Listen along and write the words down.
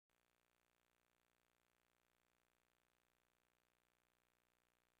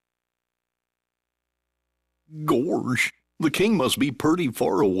Gosh, the king must be pretty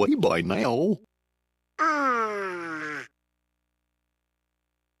far away by now.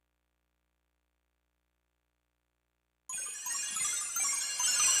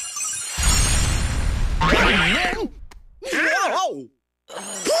 Whoa!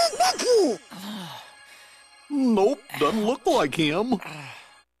 Nope, doesn't look like him.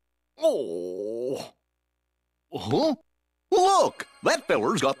 Oh. Huh? Look, that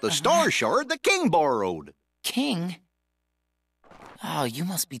feller's got the star shard the king borrowed. King? Oh, you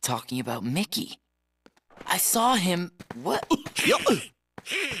must be talking about Mickey. I saw him. What?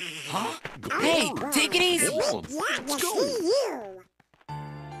 Huh? Hey, take it easy. Let's go.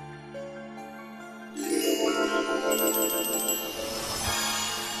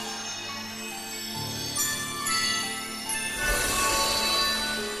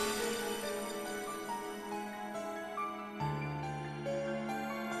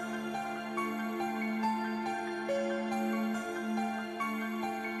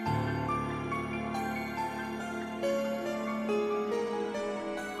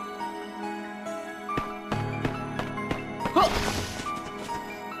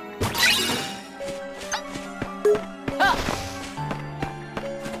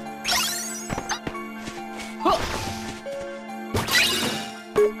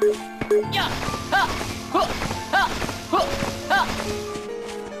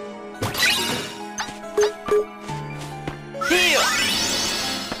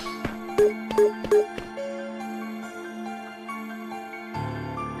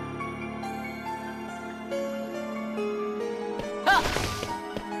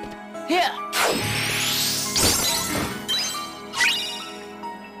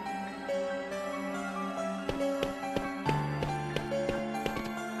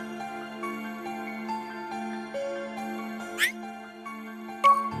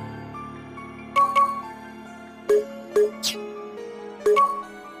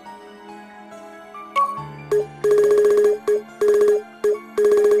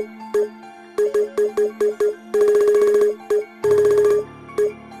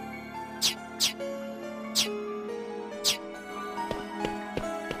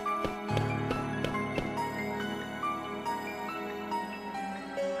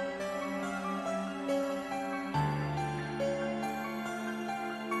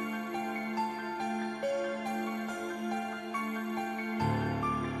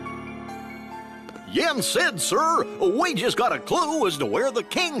 Yen Sid, sir, we just got a clue as to where the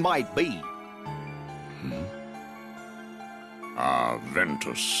king might be.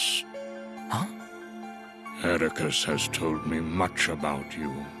 Ventus. Huh? Heracus has told me much about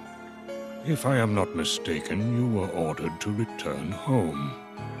you. If I am not mistaken, you were ordered to return home.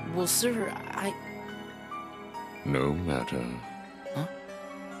 Well, sir, No matter. Huh?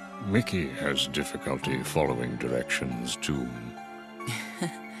 Mickey has difficulty following directions, too.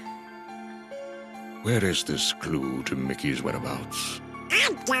 Where is this clue to Mickey's whereabouts?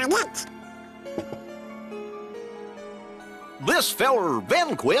 I've got it! This feller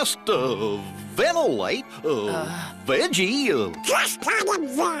Venquist, ventilate, veggie, Just call him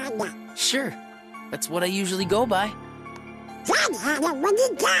Ven. sure. That's what I usually go by. Ven had it when he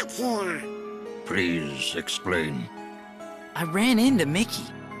got here. Please explain. I ran into Mickey,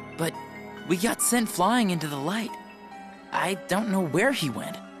 but we got sent flying into the light. I don't know where he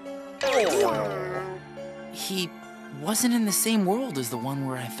went. He wasn't in the same world as the one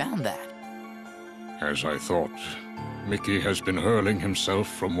where I found that. As I thought, Mickey has been hurling himself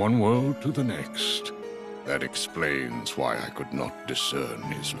from one world to the next. That explains why I could not discern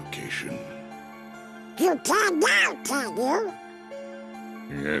his location. You can now, can you?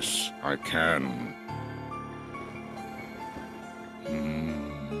 Yes, I can.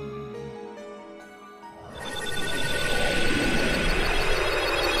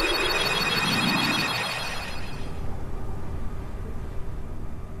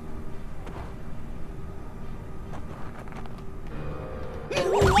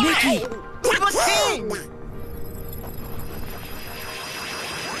 Mickey! The king!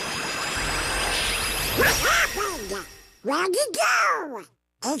 What happened? Where'd he go?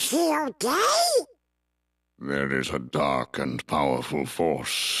 Is he okay? There is a dark and powerful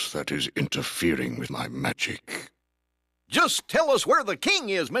force that is interfering with my magic. Just tell us where the king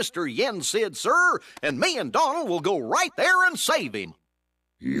is, Mr. Yen Sid, sir, and me and Donald will go right there and save him.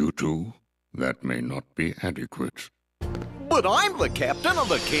 You two? That may not be adequate. But I'm the captain of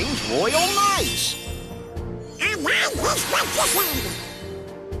the King's Royal Knights. And I'm his magician.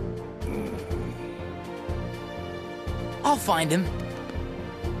 I'll find him.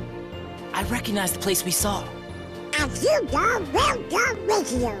 I recognize the place we saw. As you go, we'll go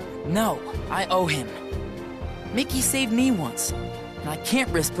with you. No, I owe him. Mickey saved me once, and I can't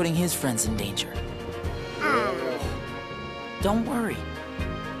risk putting his friends in danger. Don't worry.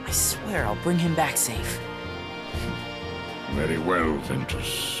 I swear I'll bring him back safe. Very well,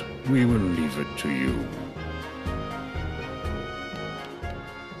 Ventus. We will leave it to you.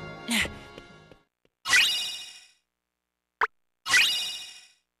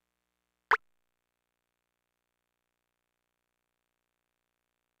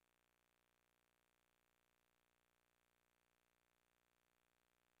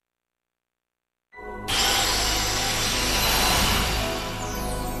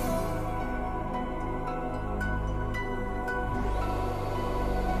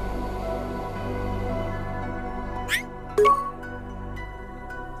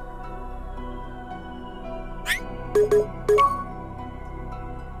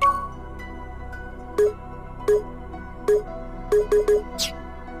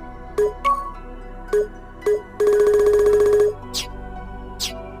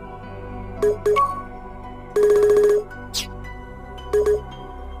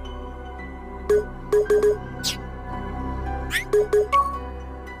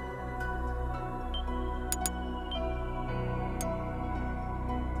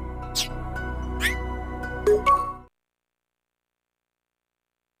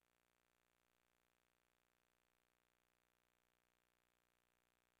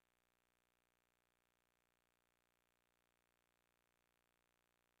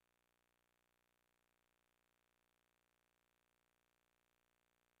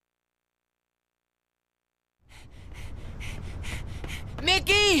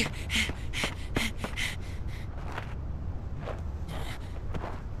 Mickey!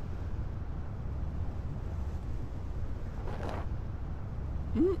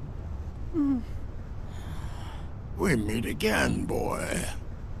 We meet again, boy.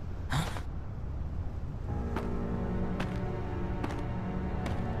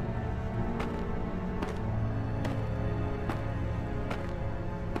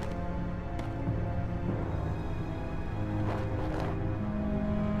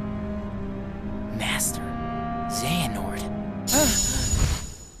 Master Xehanort.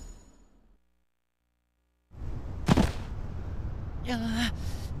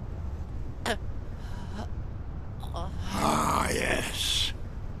 Ah, yes.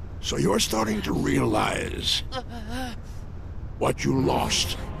 So you're starting to realize what you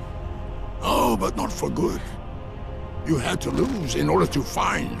lost. Oh, but not for good. You had to lose in order to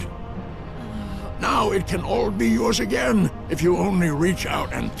find. Now it can all be yours again if you only reach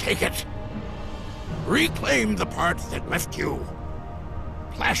out and take it. Reclaim the part that left you.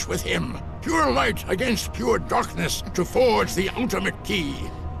 Clash with him. Pure light against pure darkness to forge the ultimate key.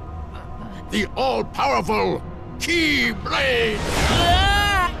 The all-powerful Key Blade!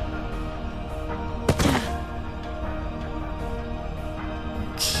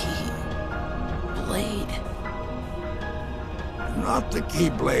 Key Blade. Not the key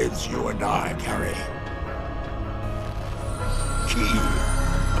blades you and I carry. Key,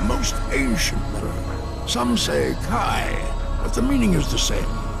 a most ancient letter. Some say Kai, but the meaning is the same.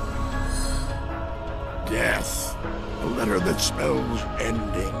 Death, a letter that spells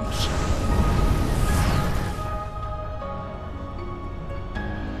endings.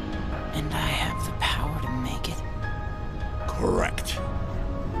 And I have the power to make it? Correct.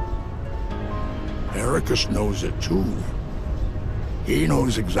 Ericus knows it too. He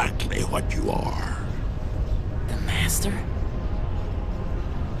knows exactly what you are. The Master?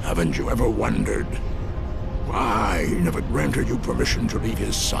 Haven't you ever wondered why he never granted you permission to leave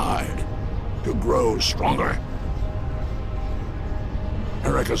his side, to grow stronger?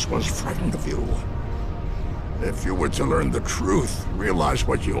 Ericus was frightened of you. If you were to learn the truth, realize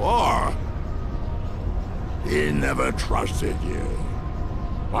what you are, he never trusted you.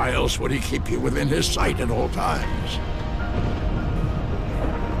 Why else would he keep you within his sight at all times?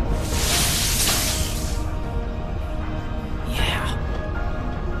 Yeah.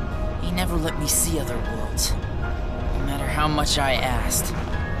 He never let me see other worlds, no matter how much I asked.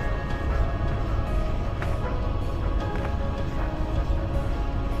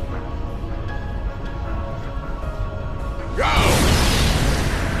 Go!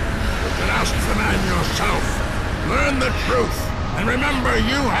 You can ask the man yourself. Learn the truth, and remember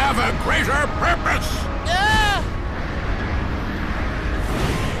you have a greater purpose!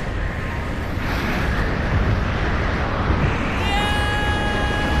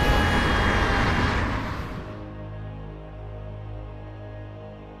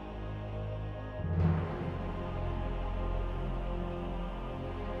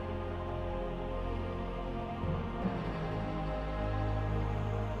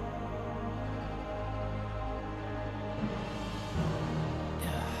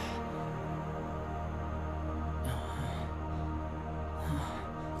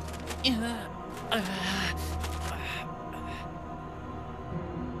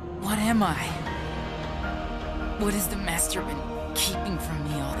 What am I? What has the Master been keeping from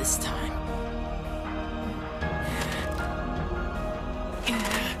me all this time?